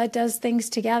village that does things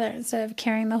together instead of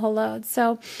carrying the whole load.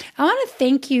 So I want to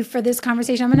thank you for this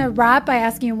conversation. I'm going to wrap by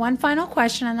asking you one final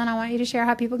question, and then I want you to share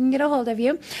how people can get a hold of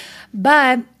you.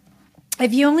 But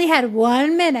if you only had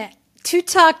 1 minute to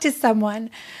talk to someone,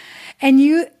 and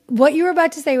what you were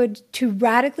about to say would to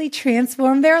radically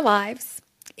transform their lives,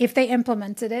 if they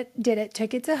implemented it, did it,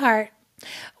 took it to heart,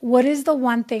 what is the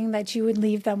one thing that you would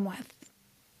leave them with?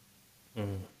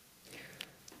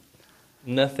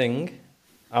 Nothing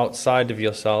outside of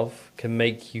yourself can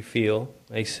make you feel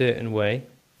a certain way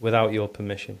without your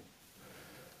permission.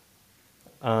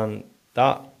 And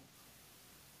that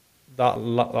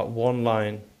one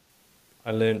line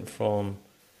I learned from,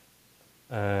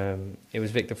 it was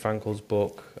Viktor Frankl's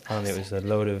book, and it was a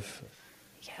load of,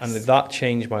 and that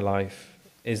changed my life,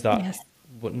 is that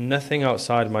but nothing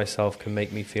outside myself can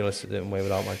make me feel a certain way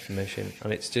without my permission.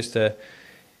 And it's just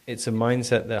it's a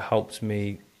mindset that helps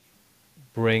me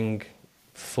bring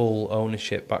full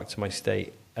ownership back to my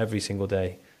state every single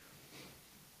day.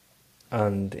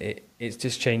 And it's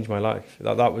just changed my life.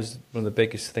 That was one of the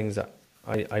biggest things that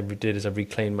I did, is I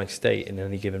reclaimed my state in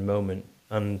any given moment.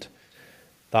 And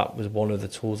that was one of the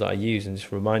tools that I used, and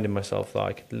just reminding myself that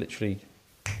I could literally,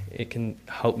 it can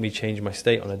help me change my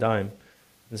state on a dime.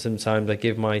 And sometimes I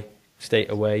give my state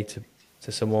away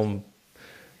to someone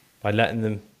by letting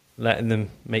them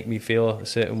make me feel a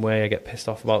certain way. I get pissed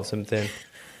off about something,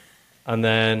 and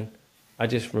then I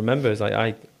just remember, it's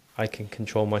like I can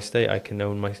control my state. I can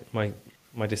own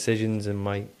my decisions and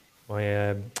my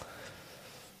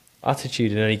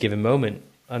attitude in any given moment.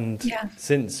 And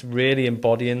since really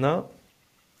embodying that,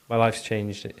 my life's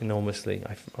changed enormously.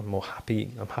 I'm more happy.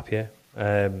 I'm happier.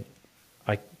 I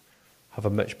have a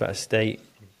much better state,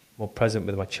 more present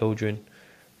with my children.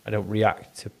 I don't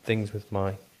react to things with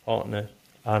my partner.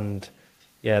 And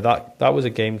yeah, that was a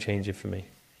game changer for me.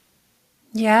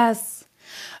 Yes.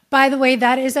 By the way,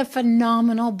 that is a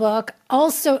phenomenal book.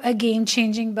 Also a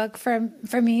game-changing book for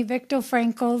me, Viktor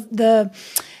Frankl's The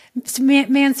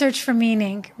Man's Search for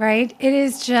Meaning, right? It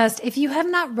is just, if you have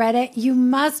not read it, you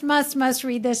must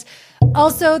read this.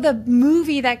 Also, the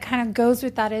movie that kind of goes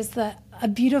with that is A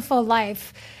Beautiful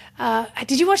Life.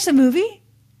 Did you watch the movie?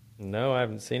 No, I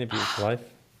haven't seen A Beautiful Life.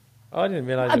 Oh, I didn't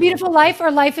realize. A Beautiful Life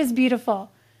or Life is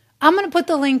Beautiful. I'm going to put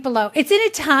the link below. It's in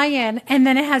Italian, and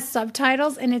then it has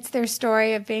subtitles, and it's their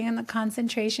story of being in the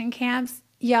concentration camps.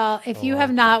 Y'all, if you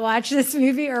have not watched this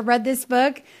movie or read this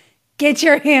book, get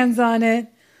your hands on it.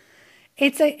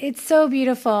 It's so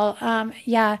beautiful.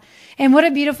 Yeah. And what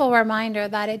a beautiful reminder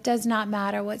that it does not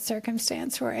matter what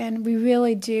circumstance we're in. We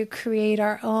really do create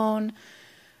our own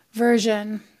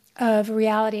version of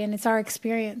reality, and it's our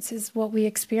experience is what we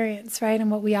experience, right? And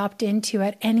what we opt into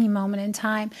at any moment in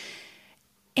time.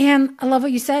 And I love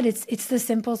what you said. It's the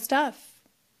simple stuff.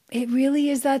 It really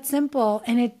is that simple.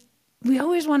 And we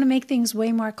always want to make things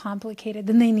way more complicated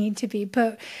than they need to be.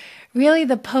 But really,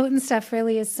 the potent stuff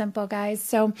really is simple, guys.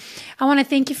 So I want to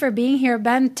thank you for being here.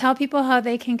 Ben, tell people how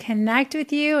they can connect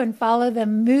with you and follow the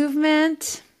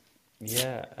movement.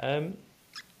 Yeah.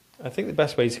 I think the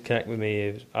best way to connect with me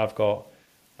is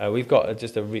we've got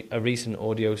just a recent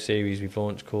audio series we've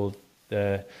launched called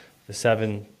the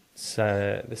seven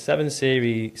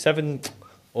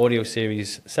audio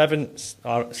series,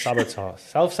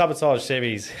 self-sabotage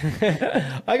series.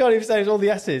 I can't even say it's all the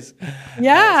S's.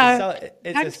 Yeah.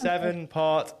 It's a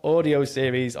 7-part audio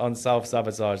series on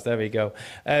self-sabotage. There we go.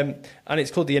 And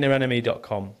it's called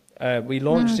theinnerenemy.com. We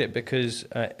launched it because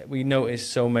we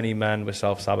noticed so many men were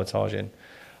self-sabotaging.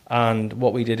 And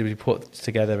what we did is we put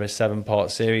together a 7-part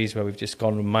series where we've just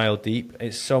gone a mile deep.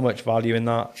 It's so much value in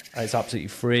that. It's absolutely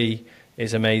free.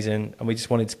 It's amazing. And we just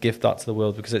wanted to gift that to the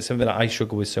world because it's something that I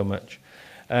struggle with so much.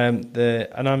 And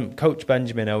I'm Coach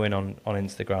Benjamin Owen on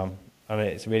Instagram. And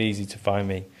it's really easy to find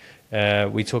me.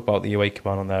 We talk about the Awaken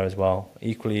Man on there as well.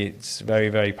 Equally, it's very,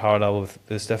 very parallel with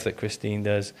the stuff that Christine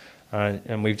does.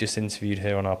 And we've just interviewed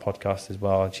her on our podcast as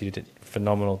well. And she did a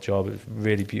phenomenal job. It was a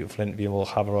really beautiful interview. We'll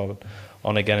have her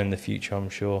on again in the future, I'm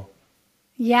sure.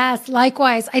 Yes,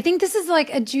 likewise. I think this is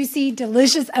like a juicy,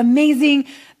 delicious, amazing,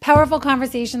 powerful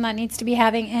conversation that needs to be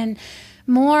having, and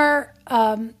more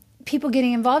people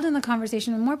getting involved in the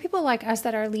conversation, and more people like us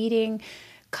that are leading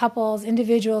couples,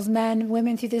 individuals, men,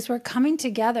 women through this work, coming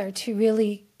together to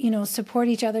really, support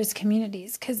each other's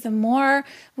communities. Because the more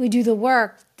we do the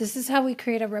work, this is how we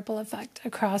create a ripple effect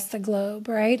across the globe,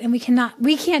 right? And we can't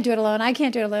do it alone. I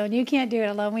can't do it alone. You can't do it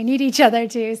alone. We need each other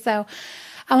too. So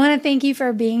I want to thank you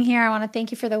for being here. I want to thank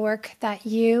you for the work that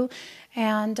you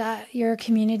and your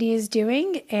community is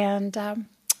doing. And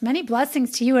many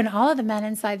blessings to you and all of the men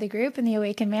inside the group and the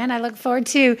Awakened Man. I look forward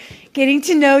to getting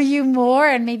to know you more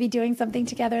and maybe doing something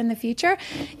together in the future.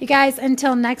 You guys,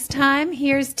 until next time,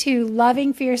 here's to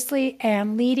loving fiercely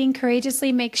and leading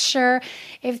courageously. Make sure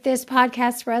if this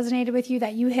podcast resonated with you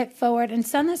that you hit forward and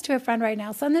send this to a friend right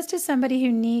now. Send this to somebody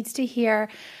who needs to hear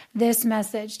this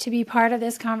message, to be part of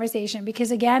this conversation, because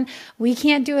again, we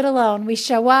can't do it alone. We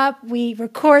show up, we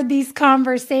record these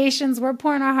conversations, we're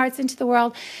pouring our hearts into the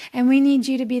world, and we need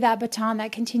you to be that baton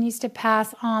that continues to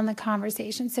pass on the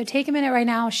conversation. So take a minute right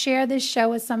now, share this show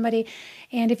with somebody,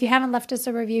 and if you haven't left us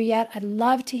a review yet, I'd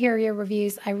love to hear your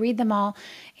reviews. I read them all,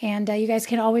 and you guys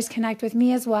can always connect with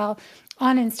me as well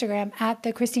on Instagram at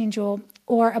the Christine Jewel,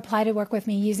 or apply to work with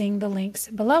me using the links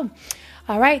below.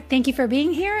 All right, thank you for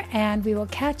being here, and we will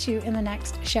catch you in the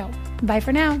next show. Bye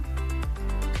for now.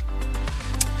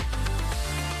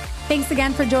 Thanks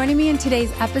again for joining me in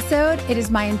today's episode. It is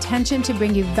my intention to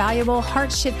bring you valuable,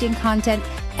 heart-shifting content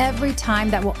every time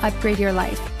that will upgrade your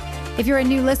life. If you're a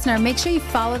new listener, make sure you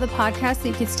follow the podcast so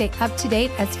you can stay up to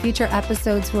date as future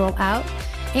episodes roll out.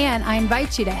 And I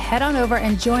invite you to head on over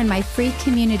and join my free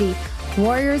community,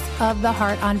 Warriors of the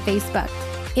Heart, on Facebook.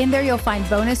 In there, you'll find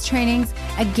bonus trainings,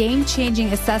 a game-changing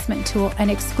assessment tool, and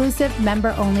exclusive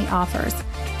member-only offers.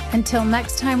 Until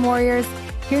next time, warriors,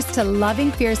 here's to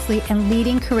loving fiercely and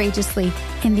leading courageously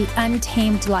in the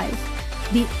untamed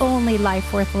life, the only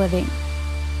life worth living.